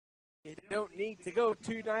You don't need to go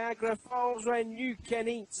to Niagara Falls when you can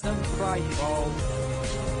eat some fried balls.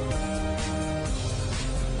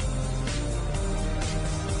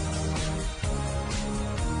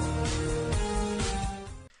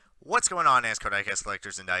 What's going on, NASCAR diecast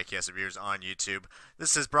collectors and diecast reviewers on YouTube?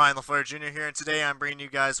 This is Brian LaFleur Jr. here, and today I'm bringing you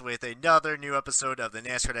guys with another new episode of the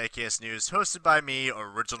NASCAR Diecast News, hosted by me,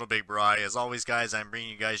 Original Big Bri. As always, guys, I'm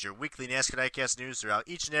bringing you guys your weekly NASCAR Diecast news throughout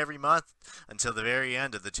each and every month until the very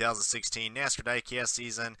end of the 2016 NASCAR Diecast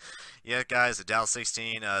season. Yeah, guys, the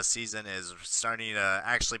 2016 season is starting to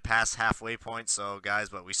actually pass halfway point, so guys,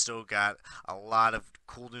 but we still got a lot of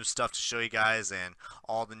cool new stuff to show you guys, and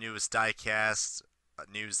all the newest diecast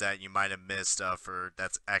news that you might have missed for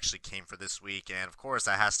that's actually came for this week. And of course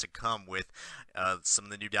that has to come with some of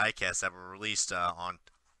the new diecasts that were released on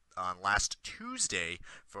last Tuesday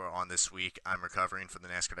for on this week. I'm recovering from the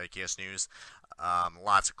NASCAR Diecast News.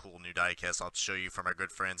 Lots of cool new diecasts I'll show you from our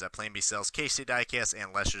good friends at Plan B Sales, KC Diecast,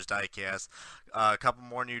 and Lesher's Diecast. A couple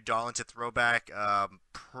more new Darlington Throwback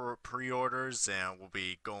pre-orders, and we'll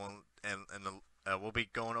be going we'll be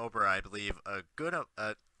going over, I believe, a good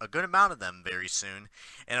amount of them very soon.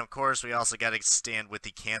 And of course, we also got to stand with the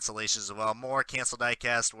cancellations as well. More canceled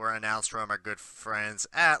diecast were announced from our good friends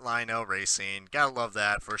at Lionel Racing. Gotta love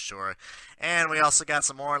that for sure. And we also got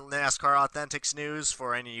some more NASCAR Authentics news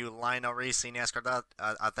for any of you Lionel Racing NASCAR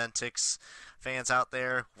Authentics fans out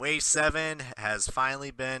there. Wave 7 has finally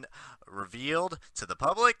been revealed to the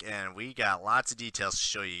public, and we got lots of details to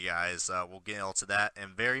show you guys. We'll get into that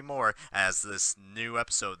and very more as this new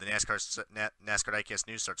episode of the NASCAR Diecast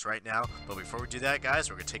News starts right now. But before we do that, guys,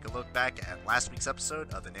 we're going to take a look back at last week's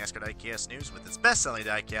episode of the NASCAR Diecast News with its best-selling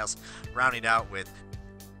diecast, rounding out with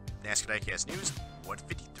NASCAR Diecast News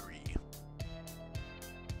 153.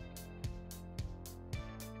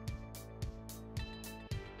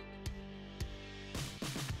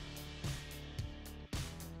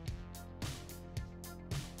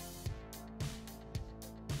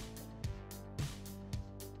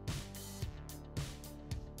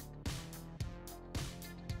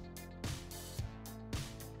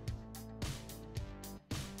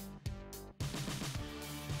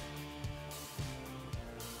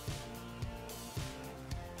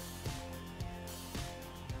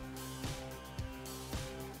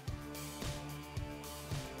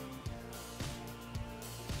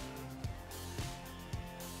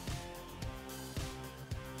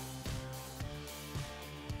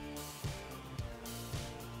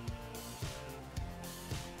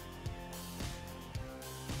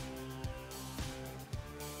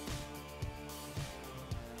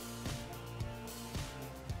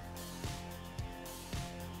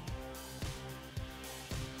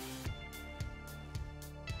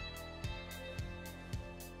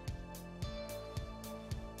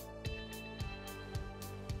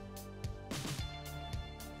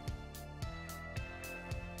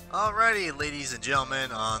 Alrighty, ladies and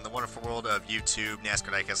gentlemen, on the wonderful world of YouTube,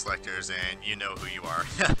 NASCAR Diecast collectors, and you know who you are.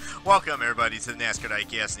 Welcome, everybody, to the NASCAR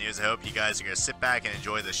Diecast News. I hope you guys are going to sit back and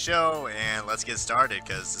enjoy the show, and let's get started,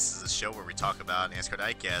 because this is a show where we talk about NASCAR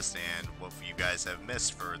Diecast and what you guys have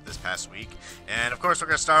missed for this past week. And, of course, we're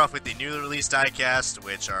going to start off with the newly released diecast,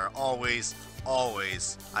 which are always,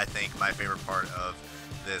 I think, my favorite part of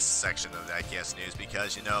this section of the diecast news,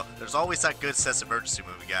 because you know there's always that good sense of urgency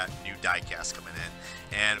when we got new diecast coming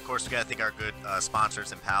in. And of course we got to thank our good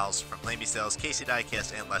sponsors and pals from Plan B Sales, KC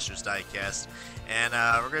Diecast, and Lesher's Diecast. And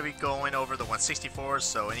we're going to be going over the 164s,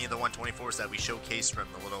 so any of the 124s that we showcased from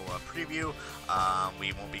the little preview,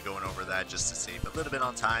 we won't be going over that just to save a little bit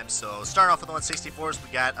on time. So starting off with the 164s,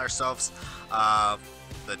 we got ourselves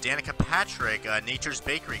the Danica Patrick Nature's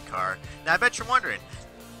Bakery car. Now I bet you're wondering,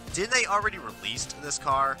 didn't they already release this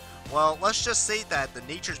car? Well, let's just say that the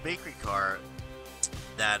Nature's Bakery car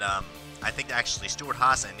that I think actually Stuart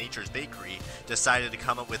Haas and Nature's Bakery decided to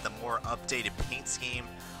come up with a more updated paint scheme.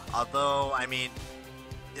 Although, I mean,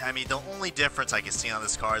 the only difference I can see on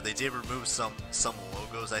this car, they did remove some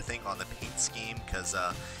logos, I think, on the paint scheme, because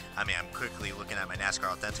I mean, I'm quickly looking at my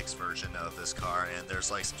NASCAR Authentics version of this car, and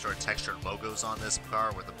there's like some sort of textured logos on this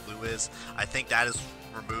car where the blue is. I think that is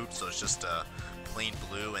removed, so it's just plain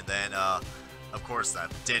blue. And then of course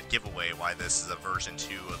that did give away why this is a version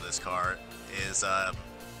 2 of this car, is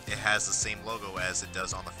it has the same logo as it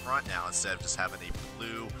does on the front now. Instead of just having a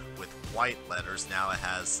blue with white letters, now it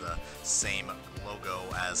has the same logo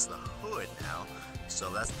as the hood now, so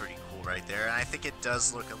that's pretty cool right there. And I think it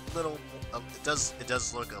does look a little it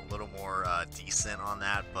does look a little more decent on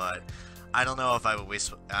that, but I don't know if I don't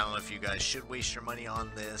know if you guys should waste your money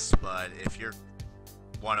on this, but if you're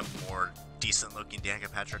want a more decent looking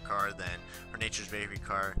Danica Patrick car than her Nature's Bakery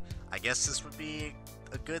car, I guess this would be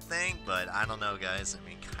a good thing, but I don't know, guys. I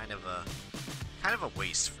mean, kind of a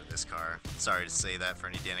waste for this car. Sorry to say that for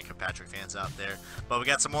any Danica Patrick fans out there. But we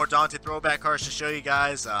got some more Daunted Throwback cars to show you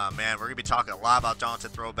guys. Man, we're going to be talking a lot about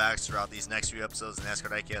Daunted Throwbacks throughout these next few episodes of NASCAR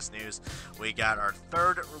Diecast News. We got our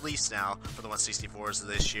third release now for the 164s of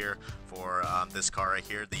this year for this car right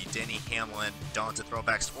here, the Denny Hamlin Daunted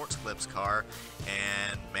Throwback Sports Clips car.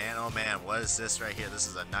 And man, oh man, what is this right here? This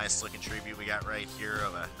is a nice looking tribute we got right here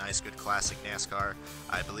of a nice, good classic NASCAR.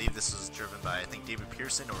 I believe this was driven by, I think, David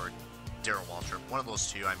Pearson or Darrell Waltrip, one of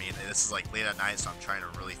those two. I mean, this is like late at night, so I'm trying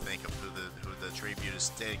to really think of who the tribute is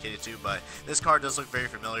dedicated to, but this car does look very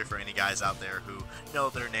familiar for any guys out there who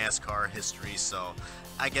know their NASCAR history, so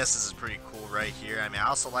I guess this is pretty cool right here. I mean, I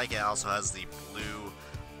also like it. It also has the blue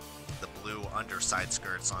underside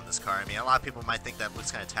skirts on this car. I mean, a lot of people might think that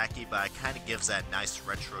looks kind of tacky, but it kind of gives that nice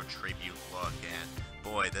retro tribute look, and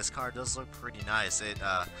boy, this car does look pretty nice.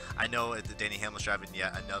 I know the Denny Hamlin's driving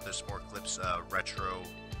yet another Sport Clips retro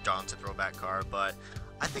Daunted Throwback car, but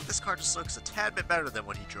I think this car just looks a tad bit better than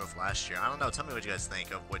what he drove last year. I don't know, tell me what you guys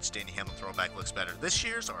think of which Denny Hamlin Throwback looks better, this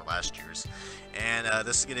year's or last year's. And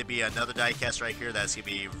this is going to be another diecast right here that's going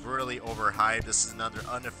to be really overhyped. This is another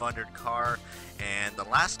underfunded car, and the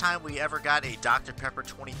last time we ever got a Dr. Pepper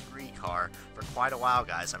 23 car for quite a while,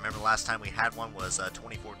 guys. I remember the last time we had one was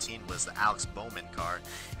 2014, was the Alex Bowman car,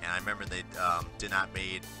 and I remember they did not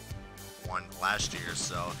made one last year.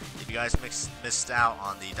 So if you guys missed out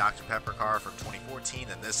on the Dr. Pepper car from 2014,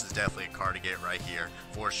 then this is definitely a car to get right here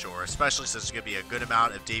for sure, especially since there's going to be a good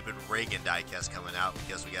amount of David Reagan diecast coming out,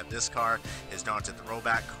 because we got this car, his Daunted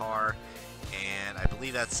Throwback car, and I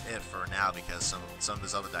believe that's it for now, because some of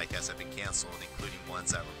his other diecasts have been canceled, including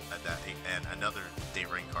ones that and another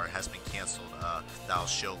Dave Reagan car has been canceled that I'll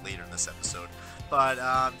show later in this episode. But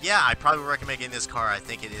yeah, I probably would recommend getting this car. I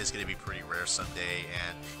think it is going to be pretty rare someday,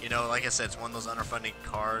 and you know, like I said, it's one of those underfunded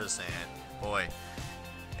cars, and boy,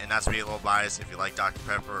 and not to be a little biased, if you like Dr.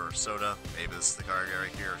 Pepper or soda, maybe this is the car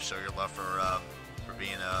right here. Show your love for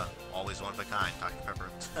being always one of a kind, Dr. Pepper.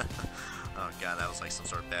 Oh god, that was like some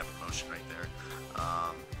sort of bad promotion right there.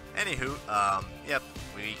 Anywho, yep,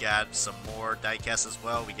 we got some more diecasts as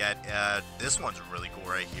well. We got this one's really cool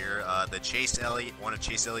right here. The Chase Elliott, one of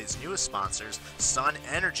Chase Elliott's newest sponsors, Sun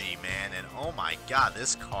Energy, man, and oh my god,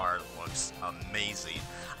 this car looks amazing.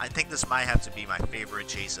 I think this might have to be my favorite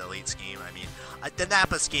Chase Elliott scheme. I mean, the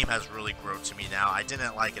Napa scheme has really grown to me now. I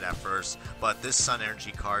didn't like it at first, but this Sun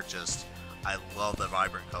Energy car just, I love the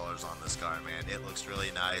vibrant colors on this car, man. It looks really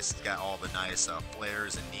nice. It's got all the nice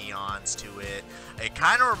flares and neons to it. It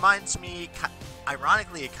kind of reminds me,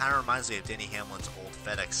 ironically, it kind of reminds me of Denny Hamlin's old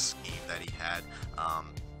FedEx scheme that he had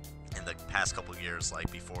in the past couple of years, like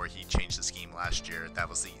before he changed the scheme last year. That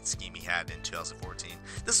was the scheme he had in 2014.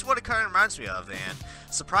 This is what it kind of reminds me of, and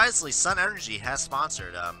surprisingly, Sun Energy has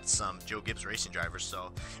sponsored some Joe Gibbs racing drivers,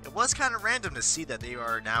 so it was kind of random to see that they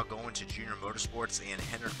are now going to Junior Motorsports and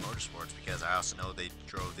Hendrick Motorsports, because I also know they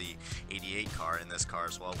drove the 88 car in this car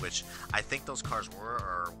as well, which I think those cars were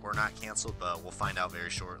or were not canceled, but we'll find out very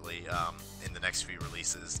shortly in the next few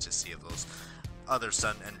releases to see if those other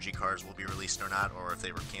Sun Energy cars will be released or not, or if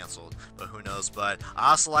they were canceled, but who knows. But I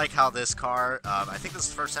also like how this car, I think this is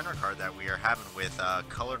the first Hendrick car that we are having with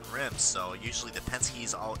colored rims. So usually the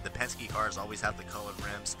Penske cars always have the colored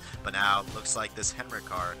rims, but now it looks like this Hendrick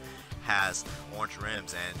car has orange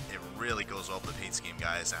rims, and it really goes well with the paint scheme,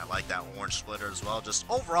 guys. And I like that orange splitter as well. Just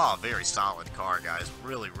overall, very solid car, guys.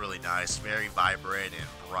 Really, really nice, very vibrant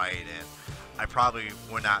and bright, and I probably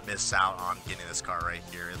would not miss out on getting this car right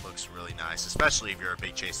here. It looks really nice, especially if you're a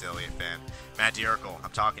big Chase Elliott fan. Matt D'Urkel,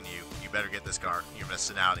 I'm talking to you. You better get this car. You're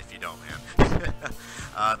missing out if you don't, man.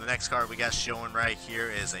 The next car we got showing right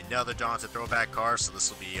here is another Daunted Throwback car. So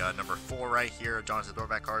this will be number 4 right here. Daunted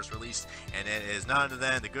Throwback car is released, and it is none other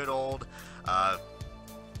than the good old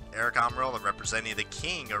Eric Almirola representing the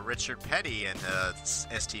king of Richard Petty in the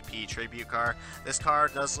STP tribute car. This car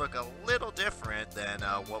does look a little different than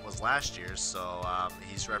what was last year's, so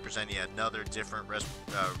he's representing another different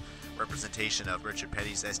representation of Richard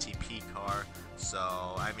Petty's STP car. So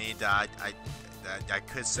I mean, I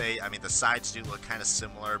could say, I mean, the sides do look kind of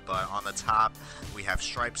similar, but on the top we have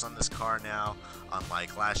stripes on this car now,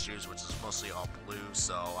 unlike last year's, which is mostly all blue.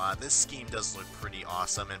 So this scheme does look pretty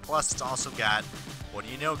awesome, and plus it's also got, what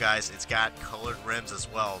do you know, guys, it's got colored rims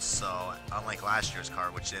as well. So unlike last year's car,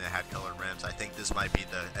 which didn't have colored rims, I think this might be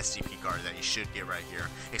the STP car that you should get right here,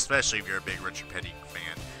 especially if you're a big Richard Petty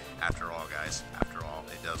fan. After all, guys, after all,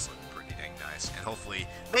 it does look pretty dang nice, and hopefully,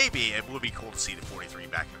 maybe it would be cool to see the 43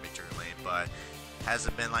 back in victory lane, but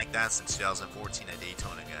hasn't been like that since 2014 at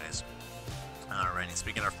Daytona, guys. Alright, and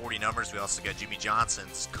speaking of our 40 numbers, we also got Jimmy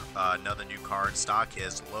Johnson's another new car in stock,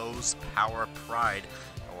 his Lowe's Power Pride,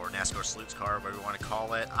 or NASCAR Salutes car, whatever you want to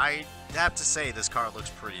call it. I have to say this car looks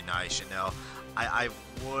pretty nice, you know. I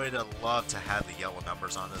would love to have the yellow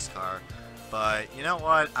numbers on this car, but you know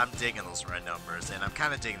what? I'm digging those red numbers, and I'm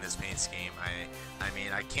kind of digging this paint scheme. I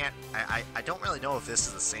mean, I don't really know if this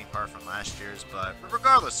is the same car from last year's, but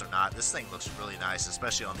regardless or not, this thing looks really nice,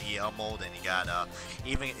 especially on the EL mold. And you got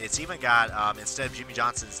it's even got instead of Jimmy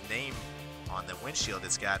Johnson's name on the windshield,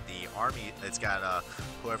 it's got the Army. It's got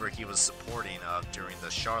whoever he was supporting during the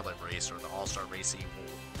Charlotte race or the All-Star race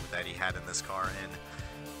that he had in this car. And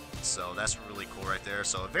so that's really cool right there.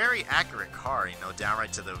 So a very accurate car, you know, down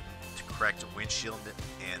right to the correct windshield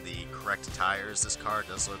and the correct tires. This car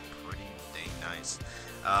does look pretty dang nice.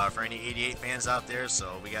 For any 88 fans out there,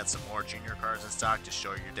 so we got some more junior cars in stock to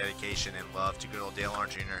show your dedication and love to good old Dale Earnhardt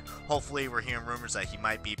Jr. Hopefully, we're hearing rumors that he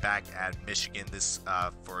might be back at Michigan this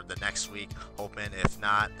for the next week. Hoping, if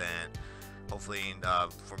not, then hopefully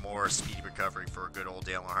for more speedy recovery for good old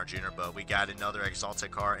Dale Earnhardt Jr. But we got another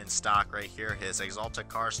Exalted car in stock right here, his Exalted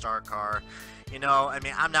Car Star car. You know, I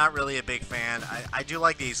mean, I'm not really a big fan. I do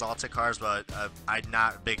like the Exalted cars, but I'm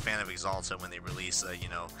not a big fan of Exalted when they release, you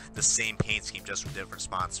know, the same paint scheme just from different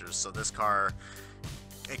sponsors. So this car,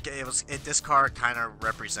 this car kind of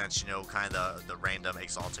represents, you know, kind of the random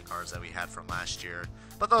Exalted cars that we had from last year.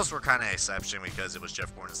 But those were kind of an exception because it was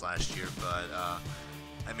Jeff Gordon's last year. But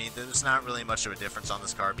I mean, there's not really much of a difference on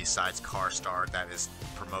this car besides Car Star that is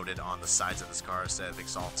promoted on the sides of this car instead of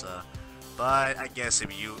Exalted. But I guess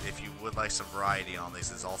if you would like some variety on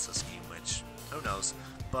this Exalted scheme, which who knows,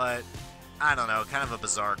 but I don't know, kind of a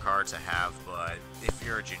bizarre car to have. But if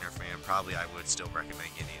you're a junior fan, probably I would still recommend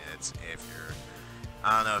getting it. If you're,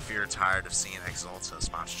 I don't know, if you're tired of seeing Exalted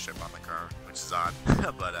sponsorship on the car, which is odd.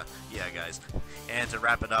 But yeah, guys. And to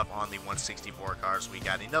wrap it up on the 164 cars, we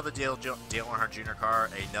got another Dale Earnhardt Jr. car,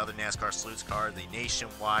 another NASCAR Salutes car, the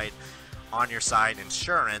Nationwide On Your Side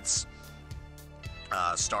Insurance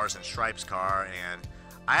Stars and Stripes car. And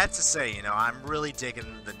I have to say, you know, I'm really digging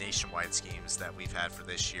the nationwide schemes that we've had for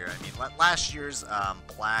this year. I mean, last year's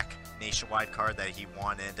black nationwide car that he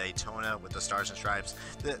won in Daytona with the Stars and Stripes,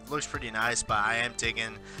 that looks pretty nice, but I am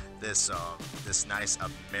digging this this nice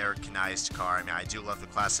Americanized car. I mean, I do love the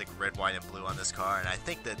classic red, white, and blue on this car, and I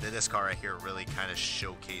think that this car right here really kind of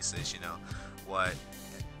showcases, you know, what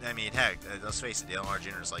I mean, heck, let's face it, Dale Earnhardt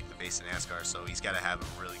Jr. is like the face of NASCAR, so he's got to have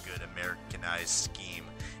a really good Americanized scheme,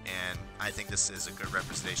 and I think this is a good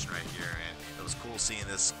representation right here. And it was cool seeing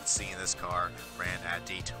this car ran at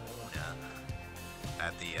Daytona,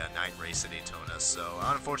 at the night race at Daytona. So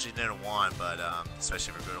unfortunately didn't win, but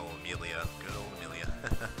especially for good old Amelia,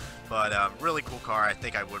 but really cool car. I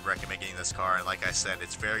think I would recommend getting this car, and like I said,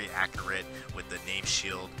 it's very accurate with the name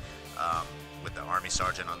shield. With the Army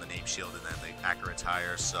Sergeant on the name shield and then the accurate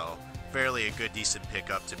tires, so fairly a good decent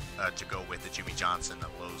pickup to go with the Jimmy Johnson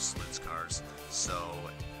Lowe's Salutes cars. So,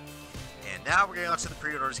 and now we're getting on to the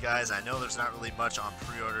pre-orders, guys. I know there's not really much on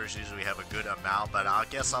pre-orders. Usually we have a good amount, but I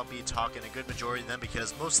guess I'll be talking a good majority of them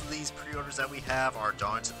because most of these pre-orders that we have are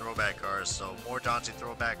Darlington Throwback cars. So more Darlington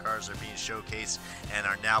Throwback cars are being showcased and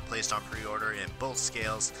are now placed on pre-order in both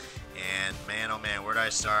scales. And man, oh man, where do I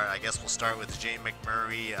start? I guess we'll start with the Jay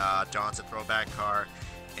McMurray Darlington Throwback car.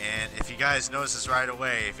 And if you guys notice this right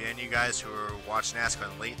away, if any of you guys who are watching NASCAR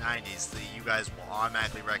in the late 90s, you guys will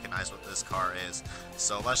automatically recognize what this car is.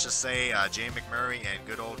 So let's just say Jay McMurray and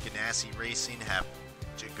good old Chip Ganassi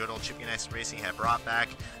Racing have brought back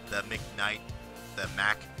the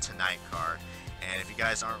Mac Tonight car. And if you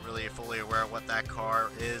guys aren't really fully aware of what that car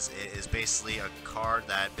is, it is basically a car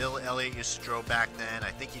that Bill Elliott used to drove back then. I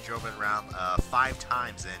think he drove it around 5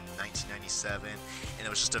 times in 1997, and it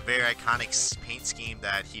was just a very iconic paint scheme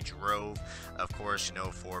that he drove. Of course, you know,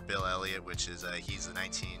 for Bill Elliott, which is he's the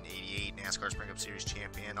 1988 NASCAR Spring Cup Series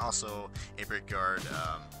champion, also a Brickyard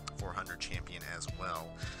 400 champion as well.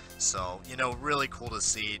 So, you know, really cool to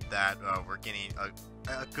see that we're getting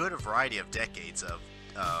a good variety of decades of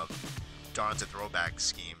Darlington throwback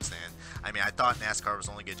schemes. And I mean, I thought NASCAR was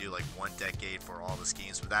only going to do like 1 decade for all the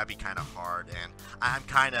schemes, but that'd be kind of hard. And I'm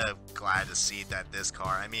kind of glad to see that this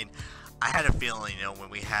car, I mean, I had a feeling, you know, when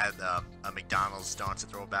we had a McDonald's Darlington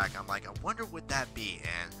throwback, I'm like, I wonder what that be.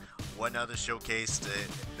 And what other showcase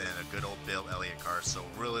than a good old Bill Elliott car. So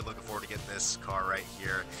really looking forward to getting this car right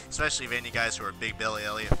here, especially if any of you guys who are big Bill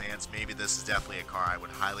Elliott fans, maybe this is definitely a car I would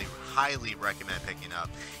highly recommend picking up.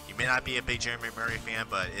 You may not be a big Jerry McMurray fan,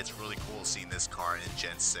 but it's really cool seeing this car in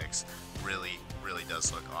Gen 6. Really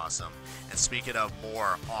does look awesome. And speaking of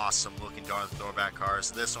more awesome looking Darlington throwback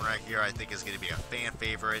cars, this one right here I think is going to be a fan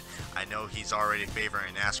favorite. I know he's already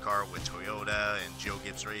favoring NASCAR with Toyota and Joe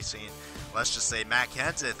Gibbs Racing. Let's just say Matt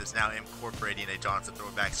Kenseth is now incorporating a Johnson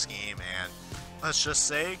throwback scheme, and let's just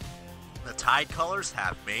say the Tide colors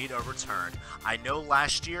have made a return. I know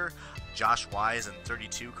last year, Josh Wise in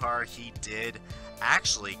 32 car, he did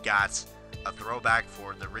actually got a throwback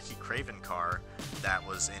for the Ricky Craven car that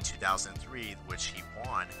was in 2003, which he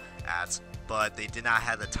won at, but they did not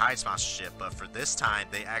have the Tide sponsorship. But for this time,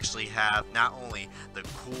 they actually have not only the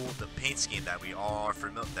paint scheme that we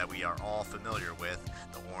are all familiar with,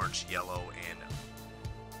 the orange, yellow, and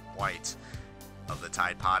white of the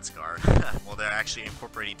Tide Pods car. Well, they're actually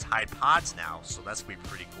incorporating Tide Pods now, so that's gonna be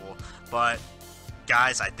pretty cool. But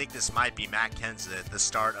guys, I think this might be Matt Kenseth, the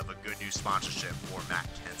start of a good new sponsorship for Matt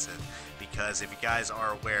Kenseth, because if you guys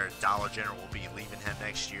are aware, Dollar General will be leaving him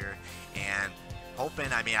next year, and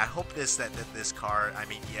I hope this car,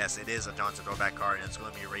 yes, it is a Johnson throwback car and it's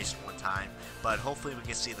going to be raced one time, but hopefully we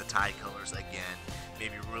can see the Tide colors again,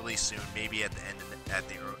 maybe really soon, maybe at the end at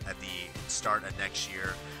the start of next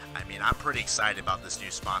year. I'm pretty excited about this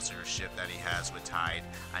new sponsorship that he has with Tide.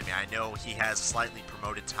 I know he has slightly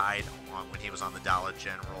promoted Tide when he was on the Dollar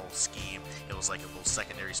General scheme. It was like a little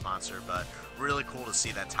secondary sponsor, but really cool to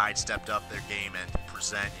see that Tide stepped up their game and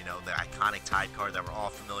present, the iconic Tide car that we're all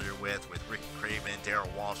familiar with Ricky Craven, Darrell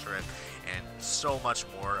Waltrip, and so much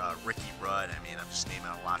more. Ricky Rudd. I'm just naming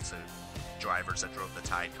out lots of drivers that drove the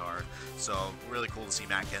Tide car. So really cool to see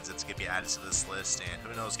Matt Kenseth's gonna be added to this list, and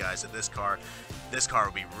who knows, guys, if this car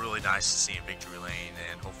would be really nice to see in Victory Lane,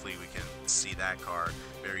 and hopefully we can see that car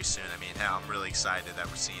very soon. I'm really excited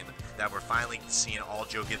that we're finally seeing all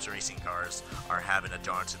Joe Gibbs Racing cars are having a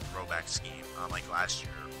Johnson throwback scheme, unlike last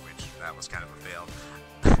year, which that was kind of a fail.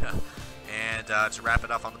 And to wrap it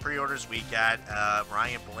up on the pre-orders, we got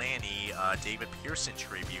Ryan Blaney, David Pearson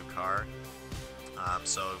tribute car.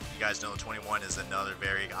 So you guys know the 21 is another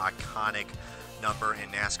very iconic number in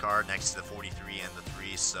NASCAR next to the 43 and the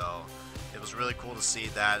 3. So it was really cool to see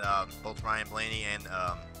that both Ryan Blaney and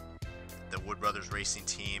the Wood Brothers Racing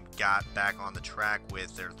team got back on the track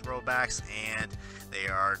with their throwbacks, and they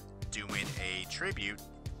are doing a tribute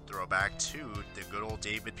throwback to the good old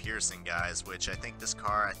David Pearson guys, which I think this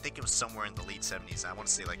car, it was somewhere in the late 70s. I want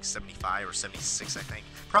to say like 75 or 76, I think.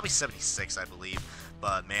 Probably 76, I believe.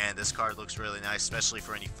 But man, this car looks really nice, especially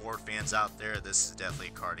for any Ford fans out there. This is definitely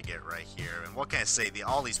a car to get right here. And what can I say?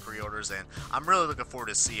 All these pre-orders, and I'm really looking forward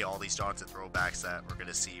to see all these Johnson throwbacks that we're going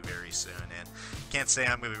to see very soon. And can't say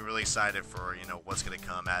I'm going to be really excited for what's going to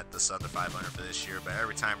come at the Southern 500 for this year. But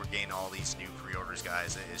every time we're getting all these new pre-orders,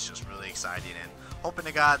 guys, it's just really exciting. And hoping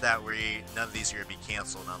to God that none of these are going to be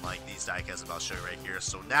canceled, unlike these diecasts I'm about to show you right here.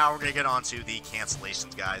 So now we're going to get on to the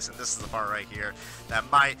cancellations, guys. And this is the part right here that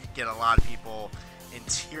might get a lot of people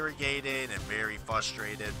interrogated and very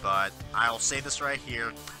frustrated, but I'll say this right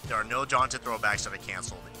here: there are no Johnson throwbacks that are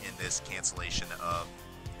canceled in this cancellation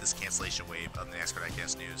wave of the NASCAR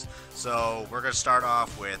Diecast news. So we're going to start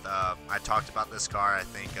off with I talked about this car, I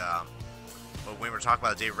think, but when we were talking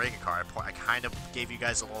about the David Reagan car, I kind of gave you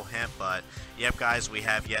guys a little hint. But yep, guys, we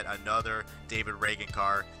have yet another David Reagan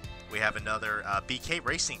car. We have another BK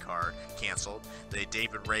Racing car canceled. The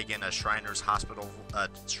David Reagan Shriners Hospital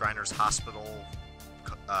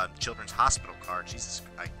Children's Hospital car. Jesus,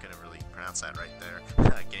 I couldn't really pronounce that right there.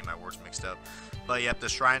 Getting my words mixed up. But yep, the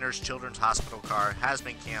Shriners Children's Hospital car has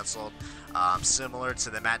been canceled. Similar to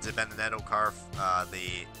the Matt DiBenedetto car,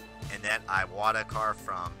 the Annette Iwata car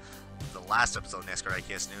from the last episode of NASCAR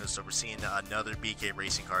Diecast News. So we're seeing another BK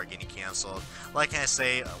Racing car getting canceled. What can I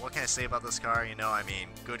say about this car?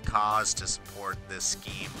 Good cause to support this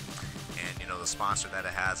scheme. And, the sponsor that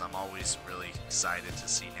it has, I'm always really excited to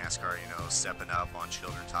see NASCAR, stepping up on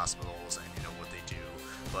children's hospitals and, what they do.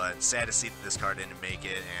 But sad to see that this car didn't make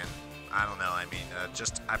it, and I don't know,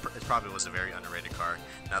 it probably was a very underrated car.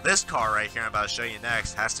 Now this car right here I'm about to show you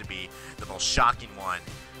next has to be the most shocking one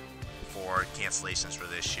for cancellations for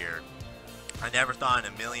this year. I never thought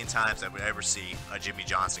in a million times I would ever see a Jimmy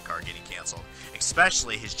Johnson car getting canceled,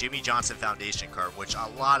 especially his Jimmy Johnson Foundation car, which a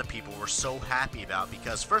lot of people were so happy about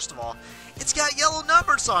because, first of all, it's got yellow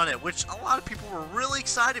numbers on it, which a lot of people were really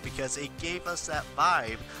excited because it gave us that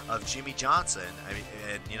vibe of Jimmy Johnson.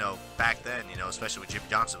 And, back then, especially when Jimmy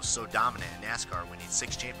Johnson was so dominant in NASCAR, winning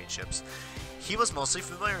 6 championships, he was mostly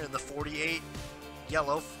familiar in the 48,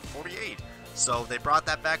 yellow 48. So they brought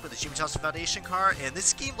that back with the Jimmy Johnson Foundation car, and this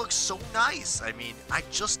scheme looks so nice. I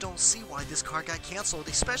just don't see why this car got canceled,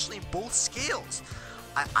 especially in both scales.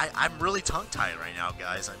 I'm really tongue-tied right now,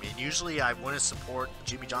 guys. Usually I wouldn't support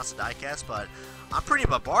Jimmy Johnson diecast, but I'm pretty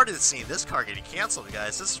bombarded seeing this car getting canceled,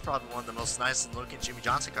 guys. This is probably one of the most nice-looking Jimmy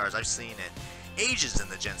Johnson cars I've seen in ages in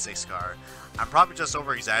the Gen 6 car. I'm probably just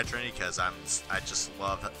over exaggerating because I just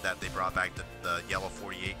love that they brought back the yellow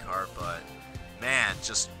 48 car, but man,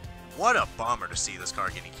 just what a bummer to see this car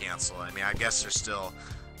getting canceled. I mean, I guess there's still,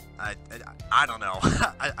 I don't know.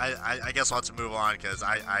 I guess I'll have to move on because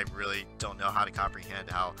I really don't know how to comprehend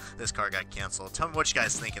how this car got canceled. Tell me what you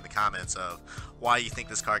guys think in the comments of why you think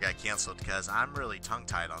this car got canceled, because I'm really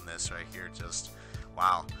tongue-tied on this right here. Just,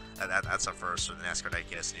 wow. That's our first for the NASCAR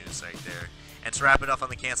Diecast News right there. And to wrap it up on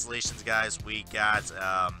the cancellations, guys, we got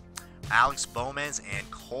Alex Bowman's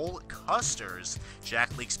and Cole Custer's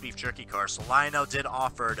Jack Leake's Beef Jerky car. So Lionel did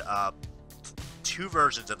offer two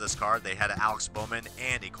versions of this car. They had an Alex Bowman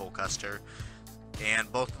and a Cole Custer,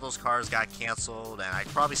 and both of those cars got canceled, and I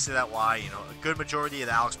can probably see that why. You know, a good majority of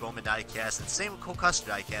the Alex Bowman diecast, and same with Cole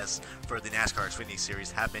Custer diecast for the NASCAR Xfinity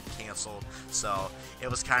Series, have been canceled. So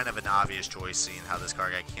it was kind of an obvious choice seeing how this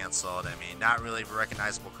car got canceled. I mean, not really a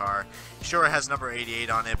recognizable car. Sure, it has number 88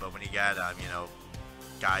 on it, but when you got you know,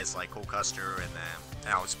 guys like Cole Custer and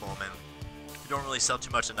then Alex Bowman, you don't really sell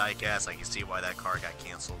too much in diecast. I can see why that car got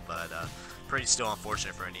canceled, but pretty still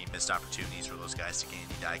unfortunate for any missed opportunities for those guys to gain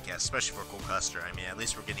any diecast, especially for Cole Custer. I mean, at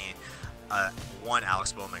least we're getting one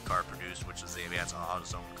Alex Bowman car produced, which is the Advanced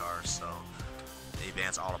AutoZone car, so the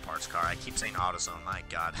Advanced Auto Parts car. I keep saying AutoZone, my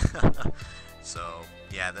God. So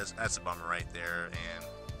yeah, that's a bummer right there, and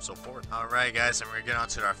so forth. Alright guys, and we're going to get on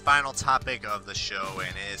to our final topic of the show, and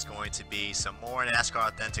it is going to be some more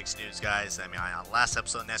NASCAR Authentics news, guys. I mean, on the last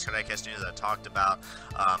episode of NASCAR Diecast News, I talked about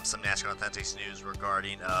some NASCAR Authentics news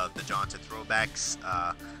regarding the Jonathan Throwbacks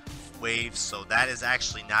wave, so that is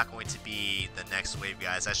actually not going to be the next wave,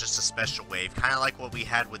 guys. That's just a special wave, kind of like what we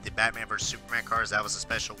had with the Batman vs Superman cars. That was a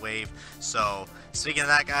special wave. So speaking of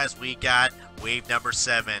that, guys, we got wave number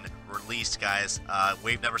 7 released, guys.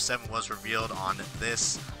 Wave number 7 was revealed on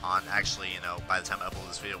actually, you know, by the time I upload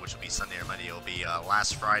this video, which will be Sunday or Monday, it'll be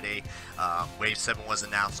last Friday. Wave 7 was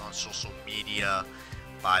announced on social media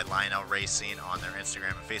by Lionel Racing on their Instagram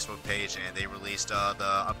and Facebook page, and they released the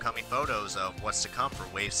upcoming photos of what's to come for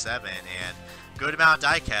Wave 7, and good amount of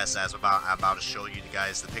diecast, as I'm about to show you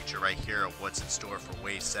guys the picture right here of what's in store for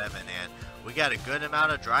Wave 7, and we got a good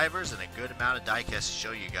amount of drivers and a good amount of diecast to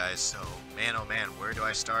show you guys. So man, oh man, where do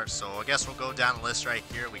I start? So I guess we'll go down the list right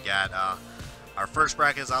here. We got our first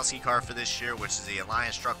bracket Zalski car for this year, which is the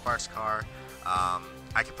Alliance Truck Parts car.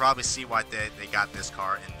 I could probably see why they got this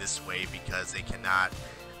car in this way, because they cannot.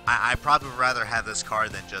 I probably would rather have this car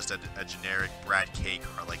than just a generic Brad K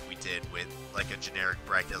car like we did with, like, a generic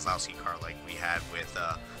Brad Keselowski car like we had with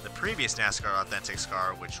the previous NASCAR Authentics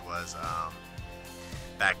car, which was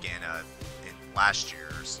back in last year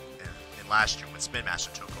when Spin Master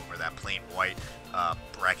took over, that plain white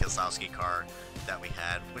Brad Keselowski car that we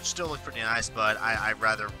had, which still looked pretty nice, but I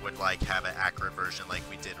rather would like have an accurate version like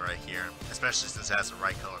we did right here, especially since it has the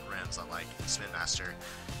right colored rims, unlike Spin Master.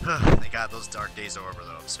 They got those dark days are over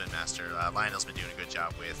though, Spin Master. Lionel's been doing a good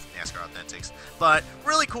job with NASCAR Authentics, but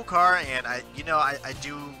really cool car, and I'm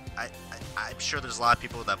sure there's a lot of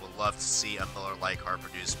people that would love to see a Miller Lite car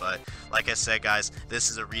produced, but like I said, guys, this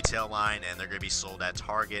is a retail line, and they're going to be sold at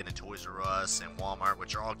Target and Toys R Us and Walmart,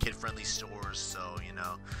 which are all kid-friendly stores, so, you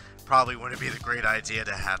know, probably wouldn't be the great idea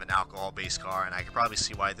to have an alcohol-based car, and I could probably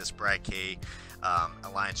see why this Brad K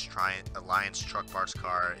Alliance Truck Parts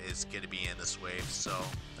car is going to be in this wave. So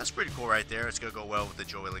that's pretty cool right there. It's going to go well with the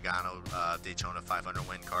Joey Logano Daytona 500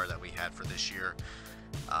 win car that we had for this year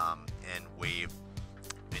in Wave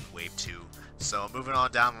 2. So moving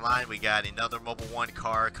on down the line, we got another Mobile One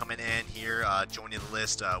car coming in here, joining the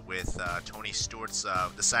list with Tony Stewart's.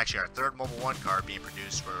 This is actually our third Mobile One car being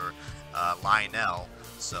produced for Lionel.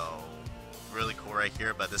 So really cool right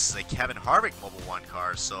here, but this is a Kevin Harvick Mobile One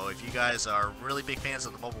car. So if you guys are really big fans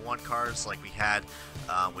of the Mobile One cars like we had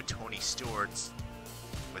with Tony Stewart,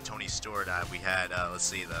 we had let's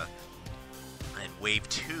see, in Wave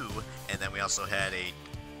 2, and then we also had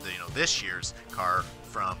this year's car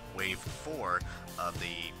from Wave 4 of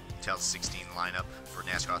the 2016 lineup for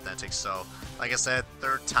NASCAR Authentics. So like I said,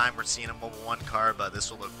 third time we're seeing a Mobile One car, but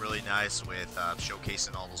this will look really nice with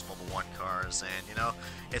showcasing all those Mobile One cars. And you know,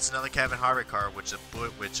 it's another Kevin Harvick car, with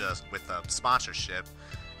a sponsorship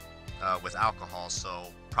with alcohol, so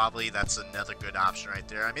probably that's another good option right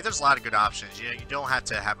there. I mean, there's a lot of good options. You know, you don't have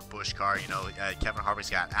to have a Busch car. You know, Kevin Harvick's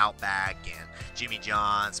got Outback and Jimmy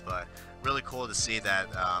John's, but really cool to see that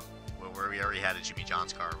where we already had a Jimmy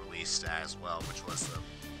John's car released as well, which was the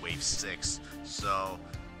Wave 6. So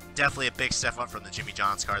Definitely a big step up from the Jimmy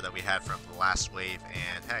John's car that we had from the last wave,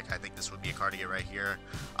 and heck, I think this would be a car to get right here.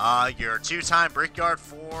 Your two-time Brickyard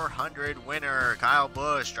 400 winner, Kyle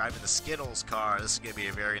Busch, driving the Skittles car. This is going to be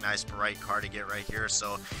a very nice, bright car to get right here.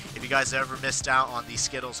 So if you guys ever missed out on the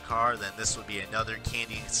Skittles car, then this would be another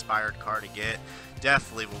candy-inspired car to get.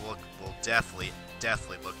 Definitely will definitely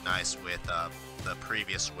look nice with the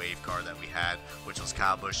previous wave car that we had, which was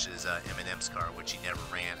Kyle Busch's M&M's car, which he never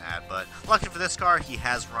ran at. But lucky for this car, he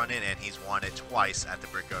has run it, and he's won it twice at the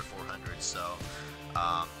Brickyard 400. So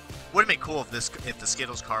would have been cool if the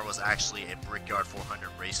Skittles car was actually a Brickyard 400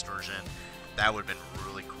 race version. That would have been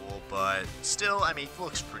really cool. But still, I mean, it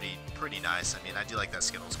looks pretty nice. I mean, I do like that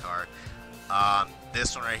Skittles car.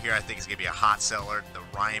 This one right here, I think is gonna be a hot seller. The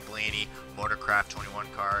Ryan Blaney Motorcraft 21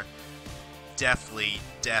 car. Definitely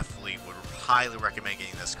would highly recommend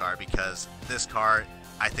getting this car, because this car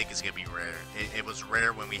I think is going to be rare. It was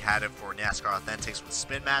rare when we had it for NASCAR Authentics with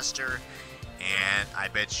Spin Master, and I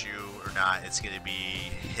bet you or not, it's going to be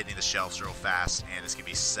hitting the shelves real fast, and it's going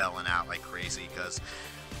to be selling out like crazy, because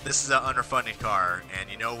this is an underfunded car,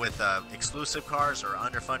 and you know, with exclusive cars or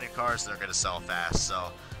underfunded cars, they're going to sell fast.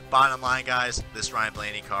 So bottom line, guys, this Ryan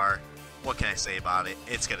Blaney car, what can I say about it?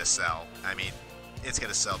 It's going to sell. I mean, it's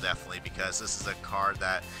going to sell definitely, because this is a car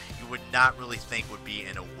that you would not really think would be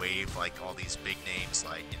in a wave like all these big names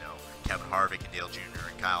like, you know, Kevin Harvick and Dale Jr.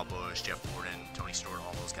 and Kyle Busch, Jeff Gordon, Tony Stewart,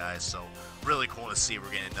 all those guys. So really cool to see.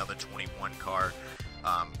 We're getting another 21 car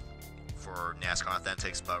for NASCAR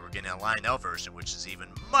Authentics, but we're getting a Lionel version, which is even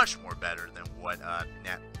much more better than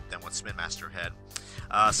what Spin Master had.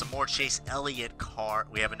 Some more Chase Elliott car.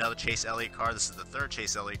 We have another Chase Elliott car. This is the third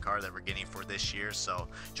Chase Elliott car that we're getting for this year. So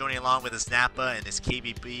joining along with his Napa and his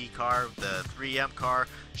KBB car, the 3M car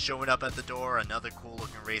showing up at the door. Another cool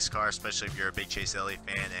looking race car, especially if you're a big Chase Elliott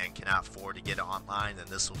fan and cannot afford to get it online, then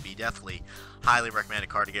this will be definitely highly recommended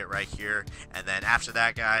car to get right here. And then after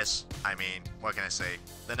that, guys, I mean, what can I say?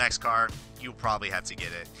 The next car, you probably have to get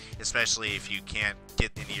it, especially if you can't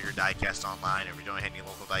get any of your diecast online, or if you don't have any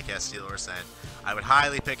local diecast dealers, then I would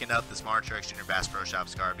highly pick up this Martrex Junior Bass Pro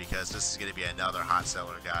Shops car, because this is going to be another hot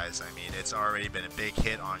seller, guys. I mean, it's already been a big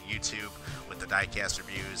hit on YouTube with the diecast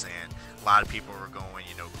reviews, and a lot of people were going,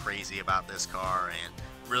 you know, crazy about this car, and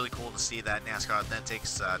really cool to see that NASCAR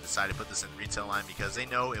Authentics decided to put this in retail line, because they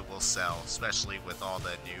know it will sell, especially with all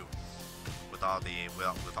the new, with all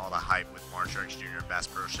the hype with Martrex Junior and Bass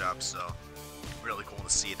Pro Shops. So really cool to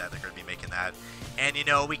see that they're going to be making that. And you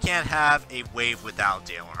know, we can't have a wave without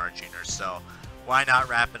Dale Earnhardt Jr., so why not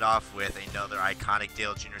wrap it off with another iconic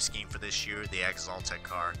Dale Jr. scheme for this year, the Exaltech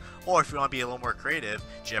car? Or if you want to be a little more creative,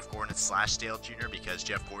 Jeff Gordon / Dale Jr., because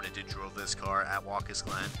Jeff Gordon did drove this car at Watkins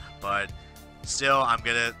Glen. But still, I'm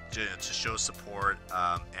going to show support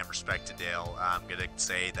and respect to Dale, I'm going to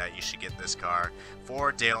say that you should get this car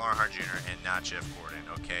for Dale Earnhardt Jr. and not Jeff Gordon,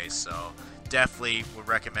 okay? So definitely would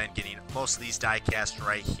recommend getting most of these diecast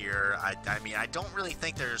right here. I mean, I don't really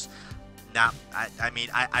think there's not,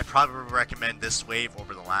 I probably would recommend this wave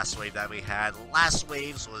over the last wave that we had. The last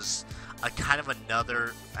waves was a kind of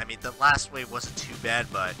another, I mean, the last wave wasn't too bad,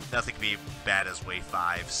 but nothing could be bad as wave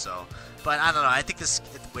 5, so, but I don't know, I think this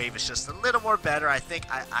wave is just a little more better. I think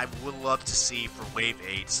I would love to see for wave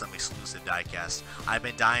 8 some exclusive diecast. I've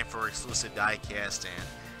been dying for exclusive diecast, and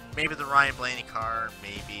maybe the Ryan Blaney car,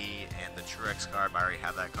 maybe, and the Truex car, I already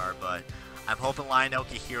have that car, but I'm hoping Lionel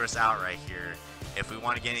can hear us out right here. If we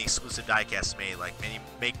want to get any exclusive diecasts made, like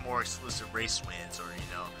make more exclusive race wins, or,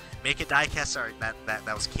 you know, make a diecast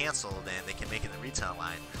that was canceled and they can make it in the retail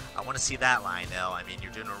line. I want to see that, Lionel. I mean,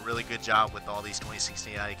 you're doing a really good job with all these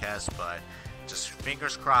 2016 diecasts, but just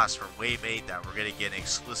fingers crossed for Wave 8 that we're going to get an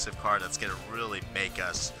exclusive car that's going to really make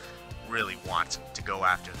us really want to go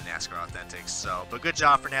after the NASCAR Authentics. So, but good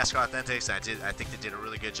job for NASCAR Authentics. I think they did a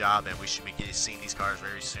really good job, and we should be seeing these cars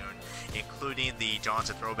very soon, including the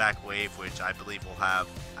Johnson Throwback Wave, which I believe will have,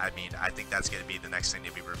 I mean, I think that's going to be the next thing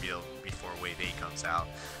to be revealed before Wave 8 comes out.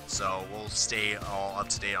 So we'll stay all up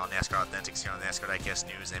to date on NASCAR Authentics here on the NASCAR Diecast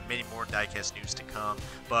News, and many more Diecast News to come.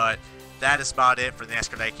 But that is about it for the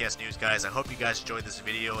NASCAR Diecast News, guys. I hope you guys enjoyed this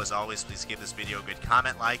video. As always, please give this video a good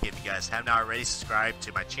comment, like. If you guys have not already, subscribe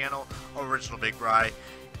to my channel, Original Big Bry,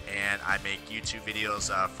 and I make YouTube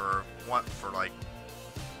videos for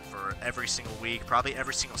every single week, probably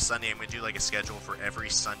every single Sunday. I'm going to do like a schedule for every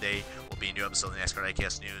Sunday will be a new episode of the NASCAR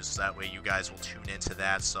Diecast News, so that way you guys will tune into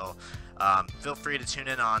that. So feel free to tune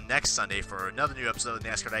in on next Sunday for another new episode of the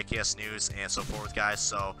NASCAR Diecast News and so forth, guys.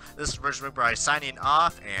 So this is Original Big Bry signing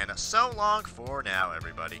off, and so long for now,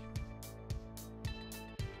 everybody.